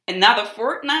Another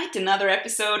fortnight, another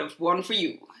episode of One for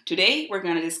You. Today we're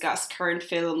going to discuss current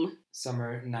film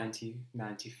Summer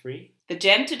 1993. The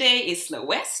gem today is Slow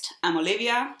West. I'm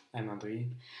Olivia. I'm Andri.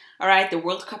 Alright, the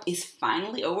World Cup is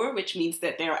finally over, which means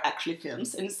that there are actually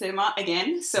films in cinema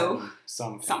again. So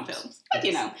some films. But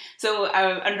yes. So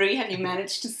Andri, have you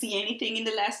managed to see anything in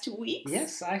the last 2 weeks?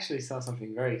 Yes, I actually saw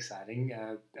something very exciting.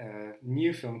 A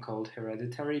new film called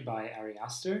Hereditary by Ari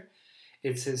Aster.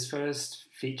 It's his first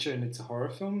feature and it's a horror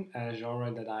film, a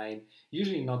genre that I'm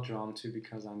usually not drawn to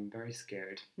because I'm very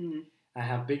scared. Mm. I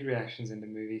have big reactions in the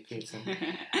movie theater.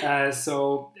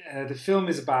 The film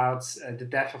is about the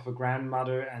death of a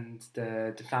grandmother and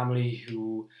the family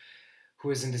who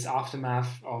is in this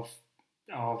aftermath of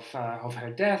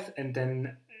her death, and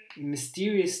then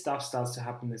mysterious stuff starts to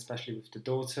happen, especially with the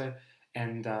daughter,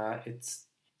 and the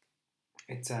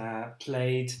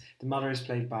mother is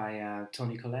played by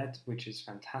Toni Collette, which is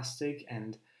fantastic,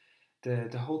 and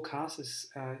the whole cast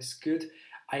is good.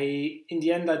 In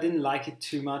the end, I didn't like it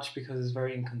too much because it's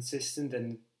very inconsistent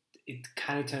and it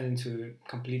kind of turned into a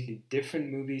completely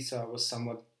different movie. So I was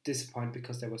somewhat disappointed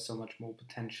because there was so much more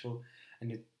potential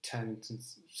and it turned into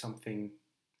something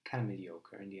kind of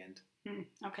mediocre in the end.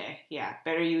 Okay, yeah,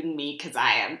 better you than me because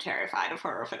I am terrified of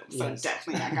horror films, so Yes.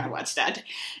 definitely not gonna watch that.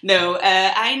 No,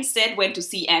 I instead went to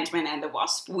see Ant-Man and the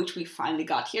Wasp, which we finally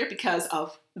got here because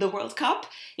of the World Cup.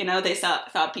 You know, they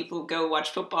thought people would go watch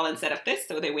football instead of this,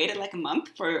 so they waited like a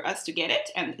month for us to get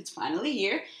it, and it's finally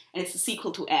here. And it's a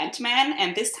sequel to Ant-Man,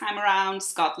 and this time around,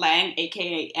 Scott Lang,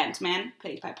 aka Ant-Man,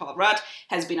 played by Paul Rudd,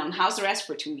 has been on house arrest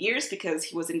for 2 years because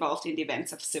he was involved in the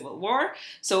events of Civil War.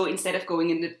 So instead of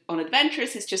going on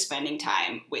adventures, he's just spending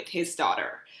time with his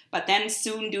daughter. But then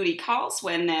soon duty calls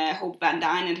when Hope Van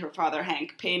Dyne and her father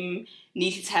Hank Pym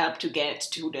need his help to get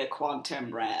to the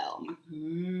quantum realm.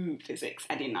 Physics.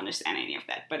 I didn't understand any of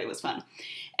that, but it was fun.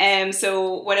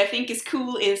 So what I think is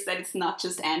cool is that it's not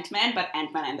just Ant-Man, but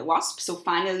Ant-Man and the Wasp. So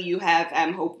finally you have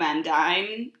Hope Van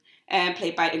Dyne,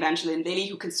 played by Evangeline Lilly,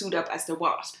 who can suit up as the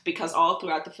Wasp. Because all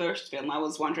throughout the first film I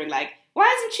was wondering, like,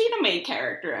 why isn't she the main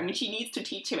character? I mean, she needs to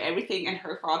teach him everything, and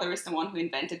her father is the one who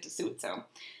invented the suit, so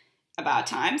about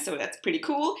time. So that's pretty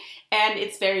cool. And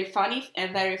it's very funny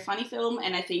film,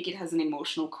 and I think it has an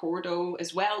emotional core though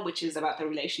as well, which is about the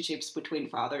relationships between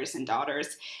fathers and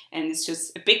daughters. And it's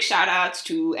just a big shout out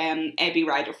to Abby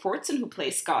Ryder-Fortson, who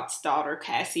plays Scott's daughter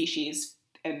Cassie. She's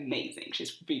amazing.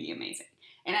 She's really amazing.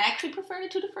 And I actually prefer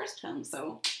it to the first film,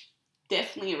 so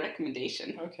definitely a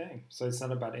recommendation. Okay, so it's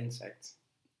not about insects.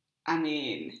 I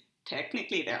mean,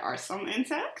 technically there are some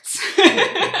insects.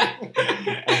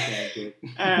 Okay, good.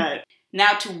 Alright.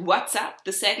 Now to What's Up,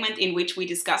 the segment in which we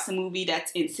discuss a movie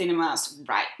that's in cinemas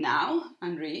right now.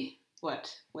 Andri,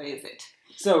 what is it?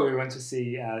 So we went to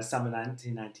see Summer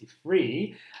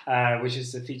 1993, which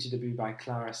is a feature debut by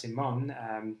Clara Simón,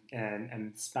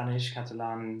 a Spanish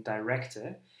Catalan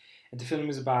director. And the film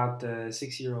is about the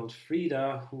 6-year-old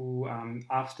Frida, who,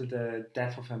 after the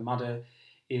death of her mother,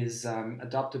 is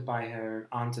adopted by her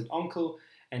aunt and uncle,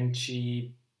 and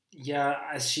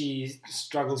as she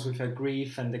struggles with her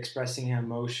grief and expressing her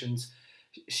emotions,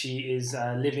 she is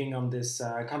living on this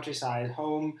countryside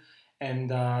home and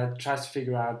tries to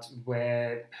figure out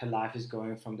where her life is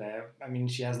going from there. I mean,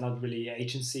 she has not really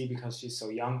agency because she's so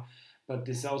young, but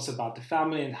this is also about the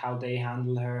family and how they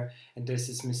handle her, and there's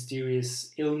this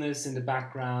mysterious illness in the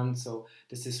background. So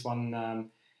there's this one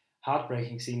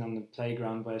heartbreaking scene on the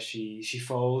playground where she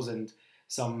falls and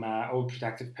some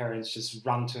overprotective parents just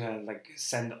run to her, like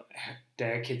send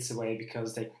their kids away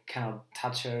because they cannot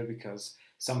touch her because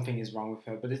something is wrong with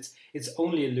her. But it's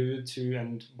only alluded to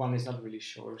and one is not really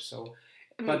sure. So,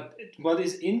 but what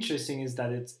is interesting is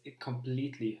that it's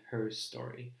completely her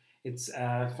story. It's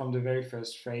from the very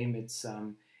first frame. It's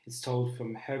told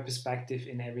from her perspective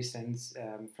in every sense,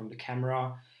 from the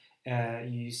camera.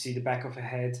 You see the back of her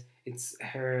head. It's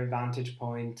her vantage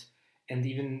point, and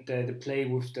even the play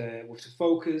with the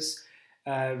focus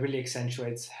really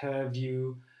accentuates her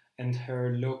view and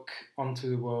her look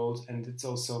onto the world. And it's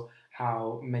also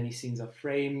how many scenes are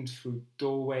framed through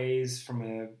doorways from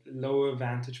a lower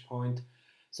vantage point.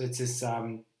 So it's this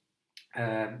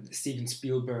Steven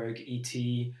Spielberg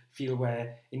E.T. feel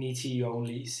where in E.T. you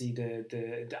only see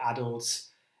the adults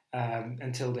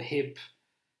until the hip.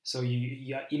 So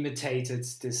you imitated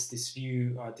this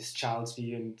view, this child's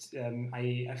view, and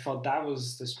I thought that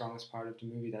was the strongest part of the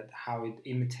movie, that how it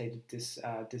imitated this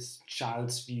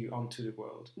child's view onto the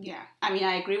world. Yeah, I mean,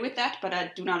 I agree with that, but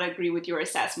I do not agree with your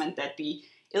assessment that the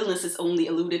illness is only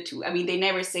alluded to. I mean, they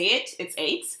never say it's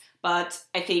AIDS, but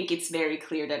I think it's very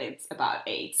clear that it's about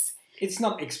AIDS. It's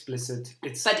not explicit.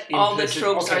 It's but implicit. all the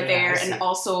tropes Okay, are there, yeah, and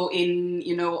also in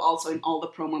all the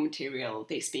promo material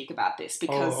they speak about this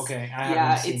because okay. I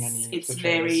haven't seen any of it's the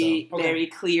trailers, very so. Okay. very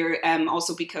clear.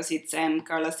 Also because it's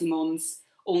Carla Simon's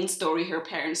own story. Her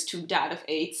parents too died of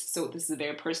AIDS, so this is a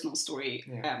very personal story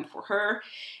for her.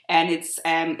 And it's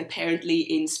apparently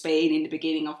in Spain in the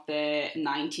beginning of the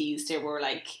 90s there were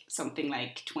like something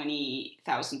like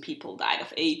 20,000 people died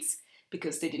of AIDS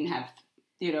because they didn't have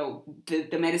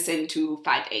the medicine to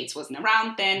fight AIDS wasn't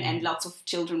around then, and lots of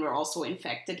children were also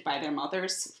infected by their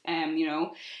mothers, and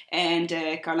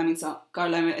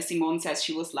Carla Simon says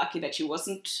she was lucky that she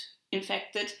wasn't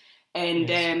infected, and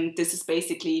this is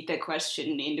basically the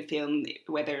question in the film,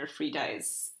 whether Frida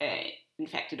is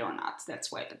infected or not.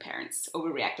 That's why the parents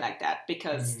overreact like that,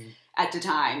 because at the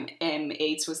time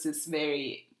AIDS was this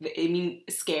very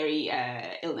scary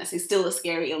illness. It's still a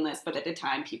scary illness, but at the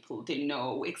time people didn't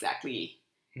know exactly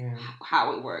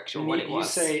how it worked or what it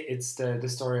was. You say it's the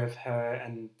story of her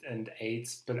and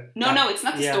AIDS, but no, it's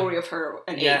not the story of her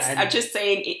and AIDS. I'm just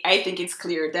saying I think it's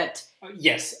clear that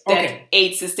that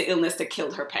AIDS is the illness that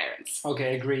killed her parents.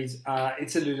 Okay, agreed.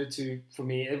 It's alluded to for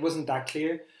me. It wasn't that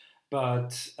clear,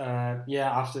 but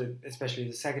after especially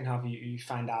the second half, you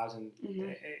find out, and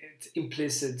it's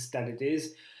implicit that it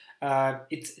is.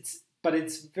 But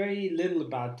it's very little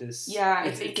about this. Yeah,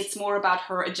 I think it's more about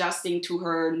her adjusting to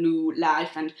her new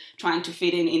life and trying to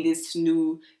fit in this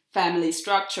new family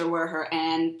structure where her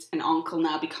aunt and uncle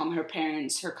now become her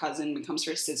parents, her cousin becomes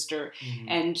her sister,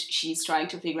 and she's trying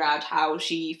to figure out how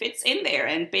she fits in there.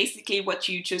 And basically what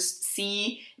you just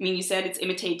see, I mean, you said it's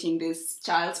imitating this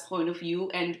child's point of view,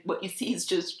 and what you see is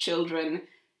just children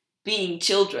being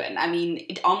children. I mean,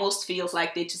 it almost feels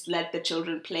like they just let the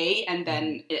children play and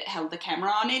then it held the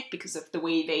camera on it because of the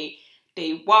way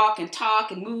they walk and talk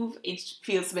and move. It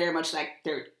feels very much like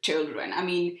they're children. I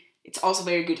mean, it's also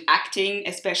very good acting,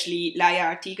 especially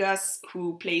Laia Artigas,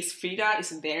 who plays Frida,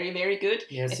 is very, very good.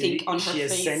 Yes, I think on her she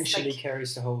face, essentially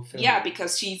carries the whole film. Yeah,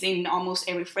 because she's in almost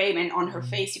every frame, and on her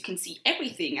face you can see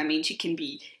everything. I mean, she can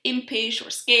be impish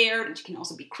or scared, and she can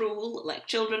also be cruel, like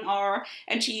children are,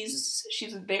 and she's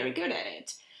very good at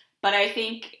it. But I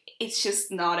think it's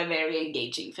just not a very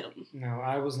engaging film. No,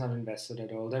 I was not invested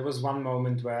at all. There was one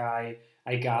moment where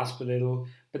I gasped a little,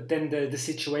 but then the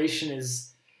situation is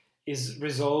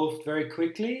resolved very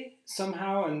quickly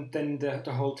somehow, and then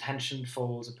the whole tension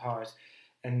falls apart.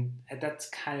 And that's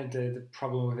kind of the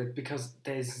problem with it, because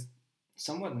there's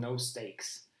somewhat no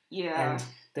stakes. Yeah.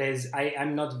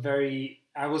 And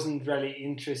I wasn't really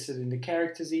interested in the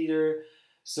characters either.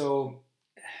 So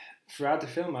throughout the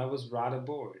film, I was rather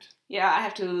bored. Yeah, I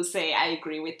have to say I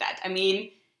agree with that. I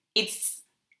mean,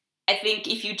 I think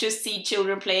if you just see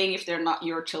children playing, if they're not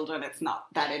your children, it's not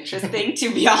that interesting,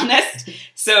 to be honest.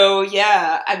 So,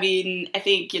 yeah, I mean, I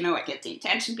think, I get the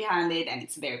intention behind it, and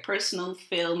it's a very personal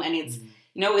film, and it's,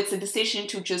 it's a decision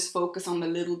to just focus on the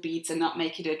little beats and not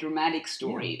make it a dramatic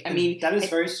story. Yeah, I mean, that is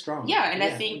very strong. Yeah, and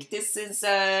I think this is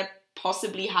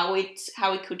possibly how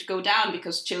it could go down,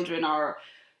 because children are,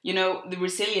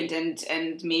 resilient,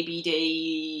 and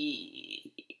maybe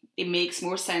it makes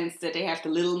more sense that they have the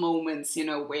little moments,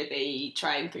 where they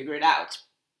try and figure it out.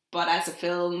 But as a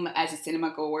film, as a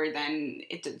cinema goer, then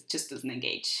it just doesn't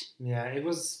engage. Yeah, it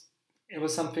was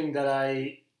something that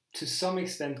I, to some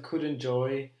extent, could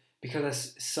enjoy, because I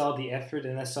saw the effort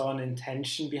and I saw an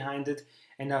intention behind it,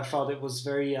 and I thought it was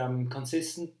very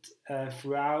consistent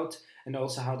throughout, and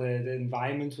also how the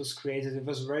environment was created. It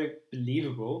was very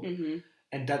believable. Mm-hmm.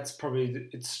 And that's probably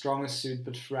its strongest suit,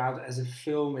 but throughout as a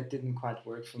film, it didn't quite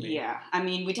work for me. Yeah, I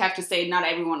mean, we'd have to say not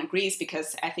everyone agrees,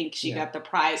 because I think she got the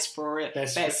prize for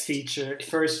best feature,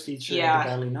 first feature at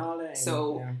the Berlinale.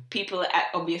 So people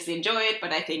obviously enjoy it,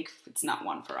 but I think it's not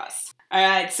one for us. All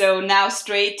right, so now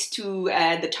straight to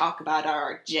the talk about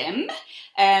our gem.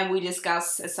 We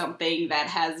discuss something that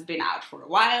has been out for a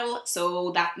while,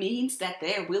 so that means that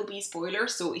there will be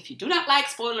spoilers. So if you do not like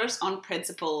spoilers on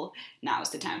principle,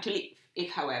 now's the time to leave.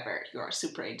 If, however, you are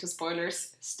super into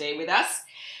spoilers, stay with us.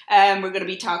 We're going to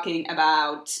be talking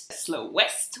about Slow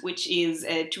West, which is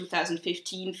a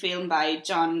 2015 film by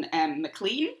John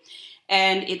McLean.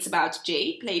 And it's about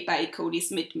Jay, played by Cody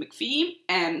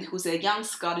Smith-McPhee, who's a young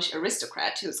Scottish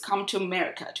aristocrat who's come to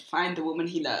America to find the woman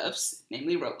he loves,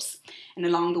 namely Rose. And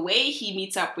along the way, he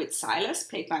meets up with Silas,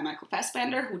 played by Michael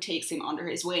Fassbender, who takes him under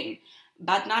his wing.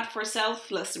 But not for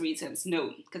selfless reasons,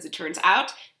 no, because it turns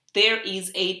out there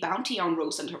is a bounty on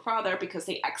Rose and her father because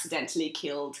they accidentally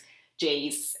killed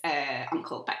Jay's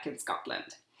uncle back in Scotland.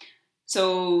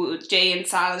 So Jay and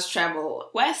Silas travel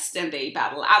west and they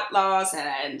battle outlaws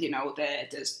and,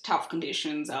 the tough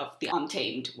conditions of the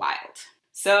untamed wild.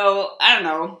 So, I don't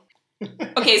know.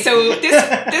 Okay, so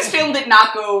this film did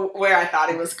not go where I thought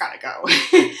it was gonna go.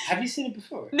 Have you seen it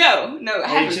before? No, I Or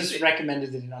haven't. you just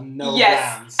recommended it on no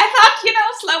Yes, grounds? I thought,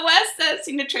 Slow West,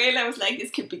 seen the trailer, I was like,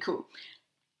 this could be cool.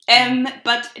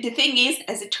 But the thing is,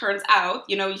 as it turns out,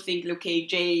 you think, okay,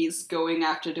 Jay is going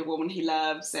after the woman he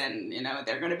loves and,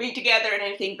 they're going to be together and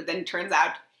everything. But then it turns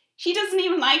out she doesn't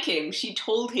even like him. She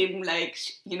told him, like,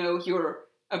 you're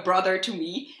a brother to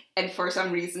me. And for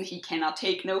some reason, he cannot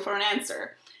take no for an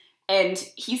answer. And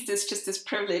he's just this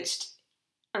privileged,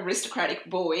 aristocratic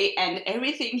boy. And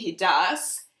everything he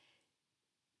does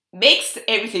makes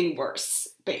everything worse,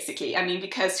 basically. I mean,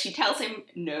 because she tells him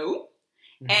no.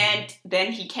 And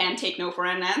then he can't take no for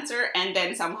an answer, and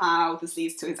then somehow this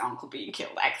leads to his uncle being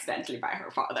killed accidentally by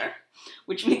her father,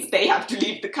 which means they have to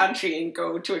leave the country and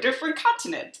go to a different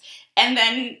continent. And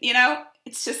then,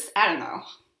 it's just, I don't know.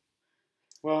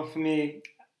 Well, for me,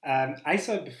 I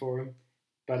saw it before,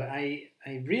 but I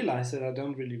realized that I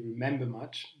don't really remember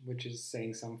much, which is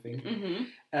saying something.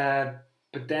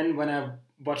 But then when I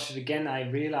watched it again, I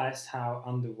realized how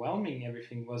underwhelming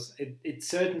everything was. It's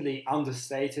certainly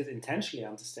understated, intentionally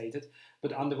understated,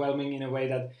 but underwhelming in a way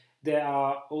that there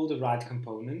are all the right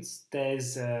components.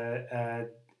 There's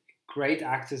great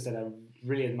actors that I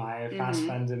really admire,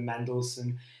 Fassbender,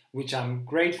 Mendelsohn, which I'm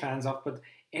great fans of, but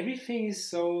everything is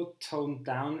so toned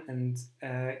down and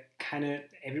kind of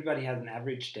everybody had an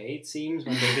average day, it seems,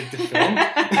 when they did the film.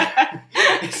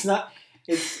 It's not...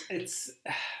 It's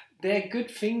there are good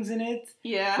things in it,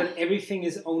 but everything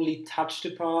is only touched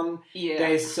upon.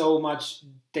 There's so much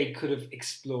they could have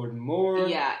explored more.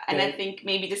 And I think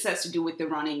maybe this has to do with the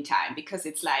running time, because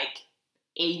it's like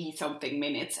 80-something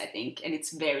minutes, I think, and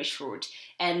it's very short.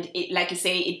 And it, like you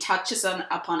say, it touches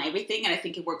upon everything, and I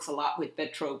think it works a lot with the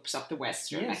tropes of the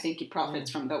Western. I think it profits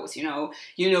from those,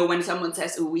 when someone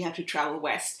says, oh, we have to travel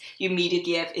west, you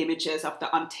immediately have images of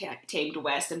the untamed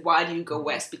West, and why do you go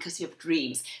west? Because you have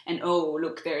dreams, and oh,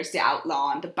 look, there's the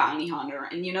outlaw and the bounty hunter,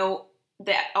 and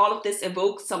that all of this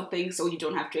evokes something, so you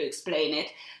don't have to explain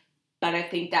it, but I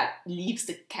think that leaves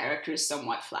the characters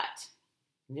somewhat flat.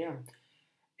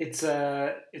 It's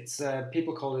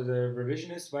people call it a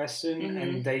revisionist Western,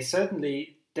 and they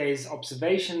certainly, there's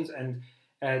observations and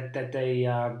that they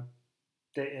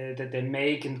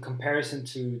make in comparison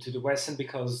to the Western,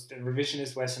 because the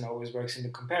revisionist Western always works in the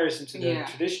comparison to the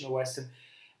traditional Western.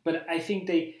 But I think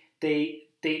they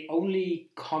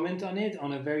only comment on it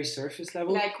on a very surface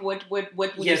level. Like what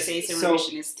would you say is a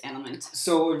revisionist element?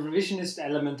 So a revisionist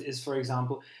element is, for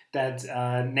example, that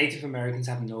Native Americans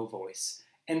have no voice.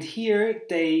 And here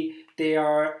they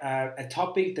are a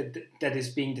topic that is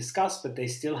being discussed, but they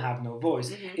still have no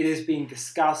voice. It is being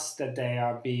discussed that they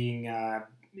are being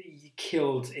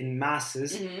killed in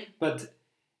masses, but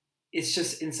it's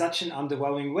just in such an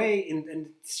underwhelming way. And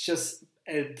it's just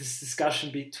this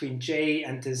discussion between Jay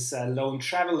and this lone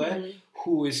traveler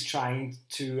who is trying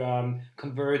to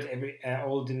convert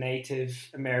all the Native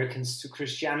Americans to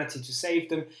Christianity to save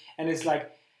them. And it's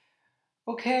like,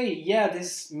 okay,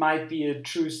 this might be a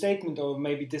true statement, or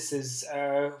maybe this is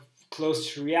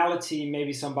close to reality.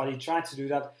 Maybe somebody tried to do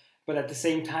that, but at the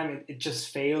same time, it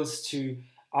just fails to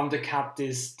undercut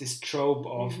this trope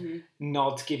of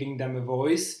not giving them a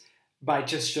voice by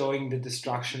just showing the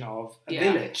destruction of a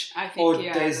village. I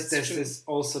think, there's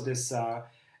also this a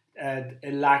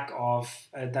lack of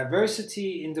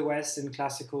diversity in the West, in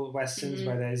classical Westerns,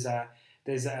 where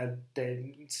there's a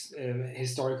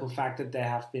historical fact that there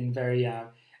have been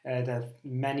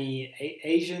many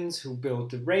Asians who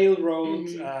built the railroad,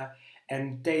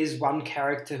 and there is one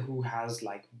character who has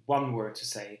like one word to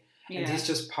say, and he's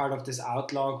just part of this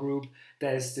outlaw group.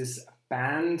 There's this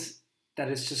band that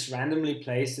is just randomly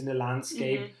placed in the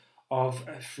landscape of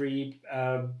three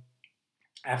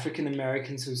African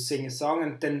Americans who sing a song,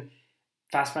 and then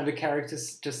Fassbender character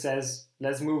just says,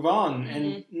 let's move on,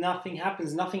 and nothing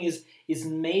happens. Nothing is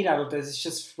made out of this. It's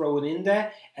just thrown in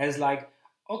there as like,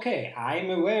 okay, I'm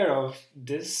aware of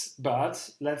this, but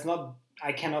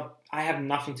I have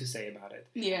nothing to say about it.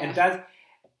 And that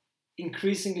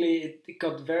increasingly it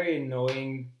got very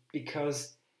annoying,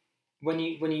 because when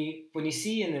you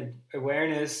see an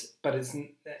awareness, but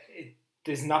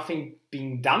there's nothing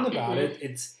being done about it,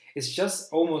 it's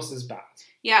just almost as bad.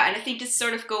 Yeah, and I think this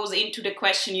sort of goes into the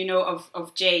question,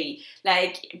 of Jay,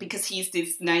 like, because he's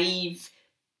this naive,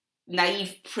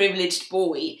 privileged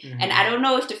boy, and I don't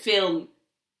know if the film,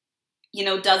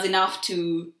 does enough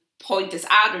to point this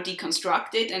out or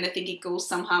deconstruct it, and I think it goes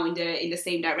somehow in the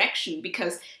same direction,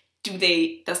 because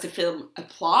does the film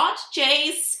applaud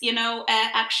Jay's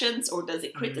actions, or does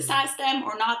it criticize them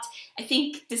or not? I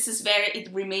think it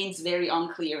remains very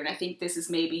unclear, and I think this is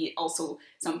maybe also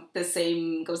goes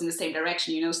in the same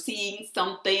direction, seeing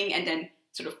something and then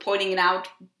sort of pointing it out,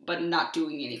 but not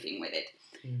doing anything with it.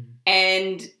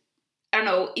 And I don't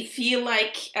know, I feel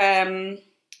like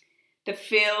the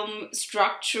film,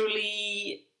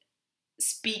 structurally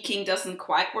speaking, doesn't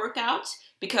quite work out.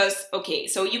 Because, okay,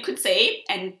 so you could say,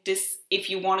 and this, if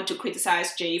you wanted to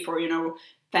criticize Jay for,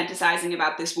 fantasizing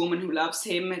about this woman who loves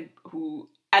him and who,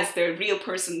 as the real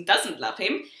person, doesn't love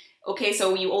him. Okay,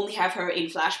 so you only have her in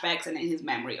flashbacks and in his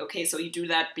memory. Okay, so you do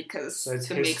that because... So it's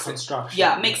his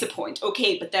construction. Makes a point.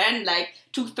 Okay, but then,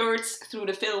 2/3 through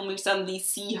the film, we suddenly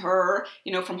see her,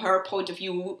 from her point of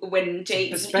view, when Jay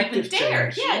isn't even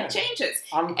there. Yeah, it changes.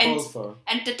 Uncalled for.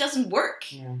 And that doesn't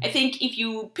work. Yeah. I think if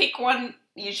you pick one,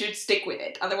 you should stick with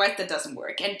it. Otherwise, that doesn't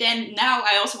work. And then now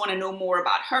I also want to know more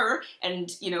about her and,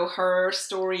 her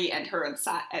story and her and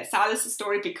Silas'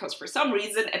 story, because for some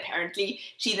reason, apparently,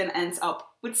 she then ends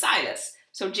up with Silas.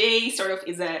 So Jay sort of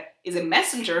is a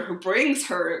messenger who brings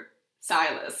her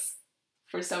Silas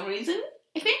for some reason,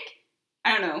 I think.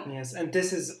 I don't know. Yes, and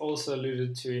this is also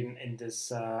alluded to in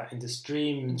this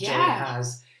dream Jay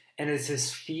has. And it's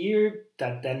his fear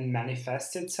that then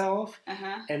manifests itself.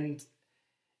 And...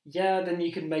 yeah, then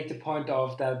you can make the point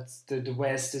of that the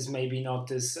West is maybe not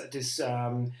this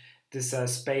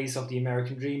space of the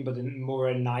American dream, but more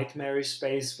a nightmarish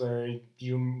space where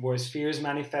his fears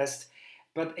manifest.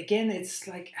 But again, it's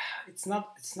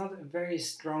not a very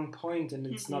strong point, and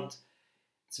it's not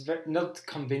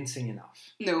convincing enough.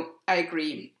 No, I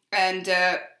agree. And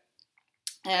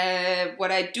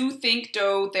what I do think,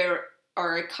 though, there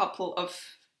are a couple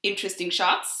of interesting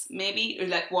shots, maybe.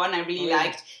 One I really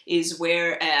liked is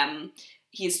where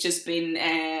he's just been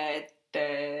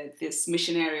this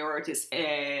missionary or this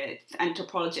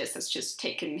anthropologist has just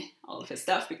taken all of his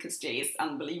stuff because Jay is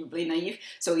unbelievably naive.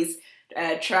 So he's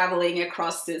traveling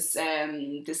across this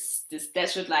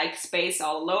desert-like space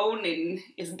all alone in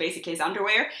basically his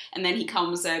underwear, and then he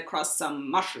comes across some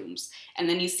mushrooms, and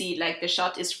then you see the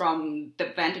shot is from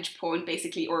the vantage point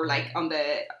basically, or on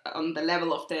the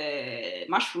level of the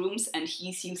mushrooms, and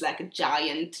he seems like a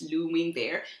giant looming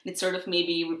there, and it sort of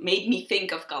maybe made me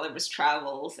think of Gulliver's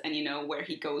Travels, and where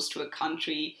he goes to a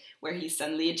country where he's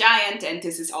suddenly a giant, and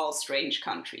this is all strange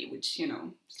country, which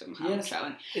somehow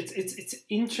traveling. It's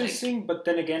interesting, but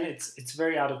then again, it's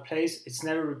very out of place. It's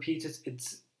never repeated.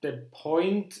 It's the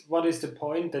point. What is the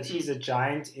point that he's a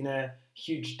giant in a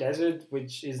huge desert,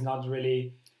 which is not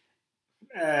really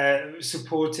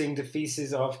supporting the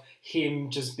thesis of him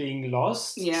just being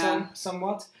lost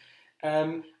somewhat.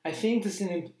 I think the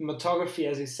cinematography,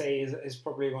 as you say, is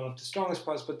probably one of the strongest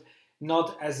parts, but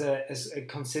not as a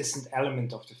consistent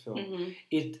element of the film.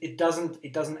 It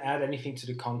doesn't add anything to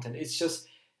the content. It's just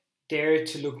there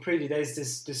to look pretty. There's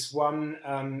this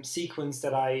one sequence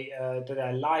that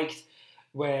I liked,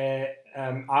 where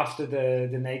after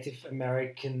the Native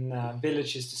American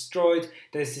village is destroyed,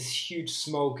 there's this huge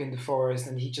smoke in the forest,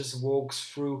 and he just walks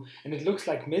through, and it looks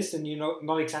like mist, and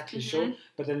not exactly sure,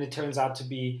 but then it turns out to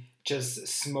be just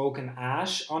smoke and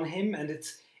ash on him, and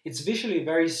it's visually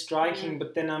very striking.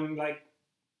 But then I'm like,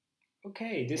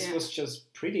 okay, this was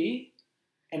just pretty,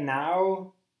 and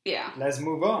now let's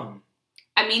move on.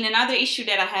 I mean, another issue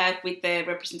that I have with the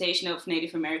representation of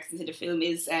Native Americans in the film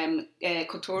is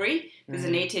Kotori. There's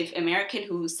a Native American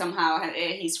who somehow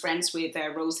he's friends with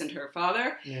Rose and her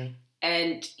father,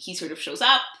 and he sort of shows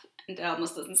up and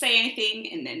almost doesn't say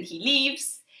anything, and then he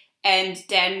leaves. And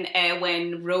then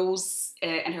when Rose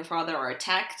and her father are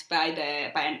attacked by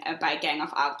a gang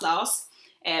of outlaws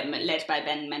led by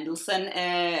Ben Mendelsohn,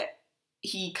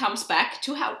 he comes back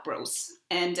to help Rose.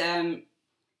 And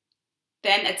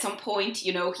then at some point,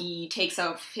 he takes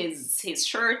off his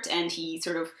shirt and he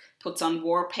sort of puts on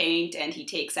war paint, and he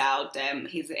takes out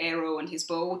his arrow and his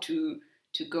bow to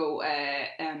go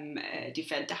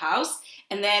defend the house.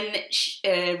 And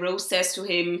then Rose says to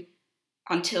him,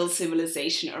 "Until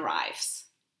civilization arrives."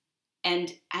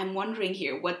 And I'm wondering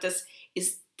here, this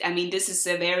is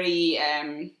a very,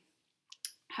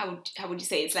 how would you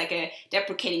say, it's like a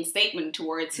deprecating statement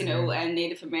towards, a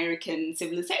Native American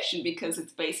civilization, because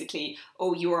it's basically,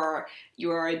 you are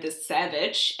the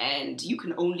savage, and you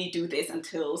can only do this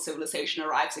until civilization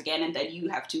arrives again, and then you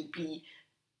have to be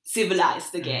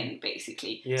civilized again,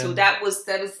 basically. Yeah. So that was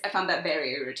I found that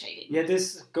very irritating. Yeah,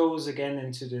 this goes again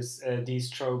into these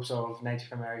tropes of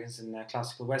Native Americans in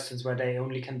classical westerns, where they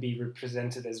only can be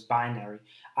represented as binary.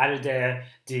 Either they're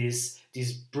these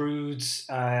brutes,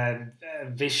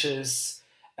 vicious,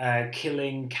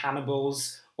 killing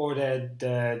cannibals, or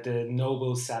the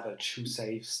noble savage who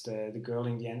saves the girl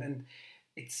in the end. And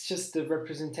it's just the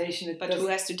representation. But who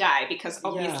has to die? Because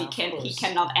obviously he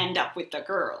cannot end up with the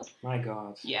girl. My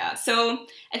God. Yeah. So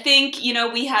I think,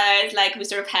 we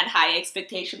sort of had high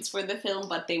expectations for the film,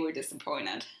 but they were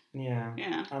disappointed.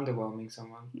 Yeah. Underwhelming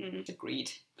somewhat.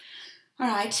 Agreed. All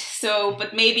right. So,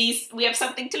 but maybe we have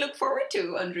something to look forward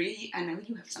to, Andri. I know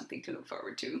you have something to look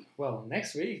forward to. Well,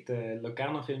 next week, the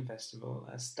Locarno Film Festival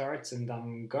starts, and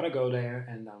I'm going to go there,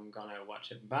 and I'm going to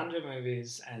watch Banjo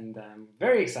movies, and I'm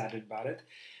very excited about it,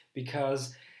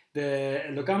 because the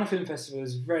Locarno Film Festival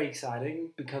is very exciting,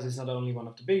 because it's not only one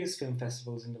of the biggest film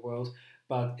festivals in the world,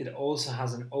 but it also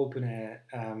has an open-air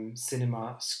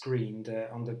cinema screen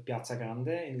on the Piazza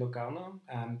Grande in Locarno.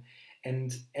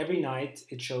 And every night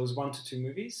it shows 1 to 2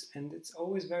 movies, and it's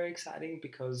always very exciting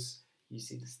because you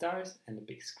see the stars and the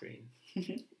big screen.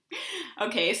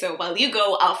 Okay, so while you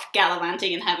go off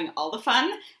gallivanting and having all the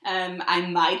fun, I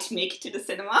might make it to the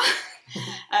cinema.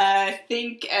 I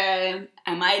think I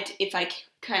might, if I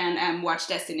can, watch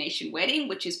Destination Wedding,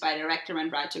 which is by director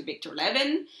and writer Victor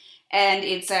Levin. And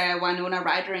it's Winona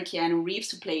Ryder and Keanu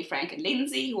Reeves who play Frank and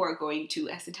Lindsay, who are going to,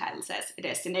 as the title says, a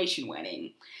destination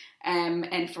wedding.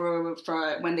 And for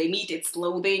when they meet, it's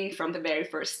loathing from the very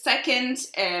first second,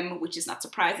 which is not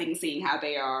surprising, seeing how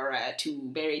they are two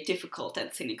very difficult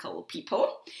and cynical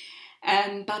people.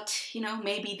 But,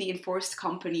 maybe the enforced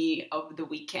company of the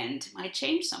weekend might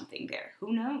change something there.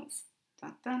 Who knows?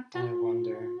 Dun, dun, dun. I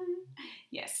wonder.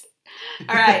 Yes.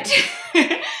 All right.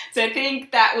 So I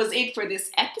think that was it for this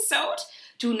episode.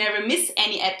 To never miss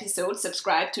any episode,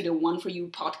 subscribe to the One For You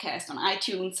podcast on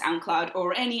iTunes, SoundCloud,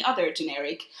 or any other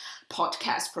generic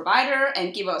podcast provider,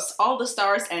 and give us all the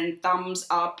stars and thumbs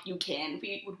up you can.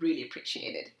 We would really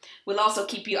appreciate it. We'll also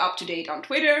keep you up to date on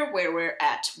Twitter, where we're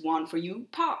at One For You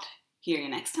Pod. Hear you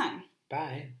next time.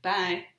 Bye. Bye.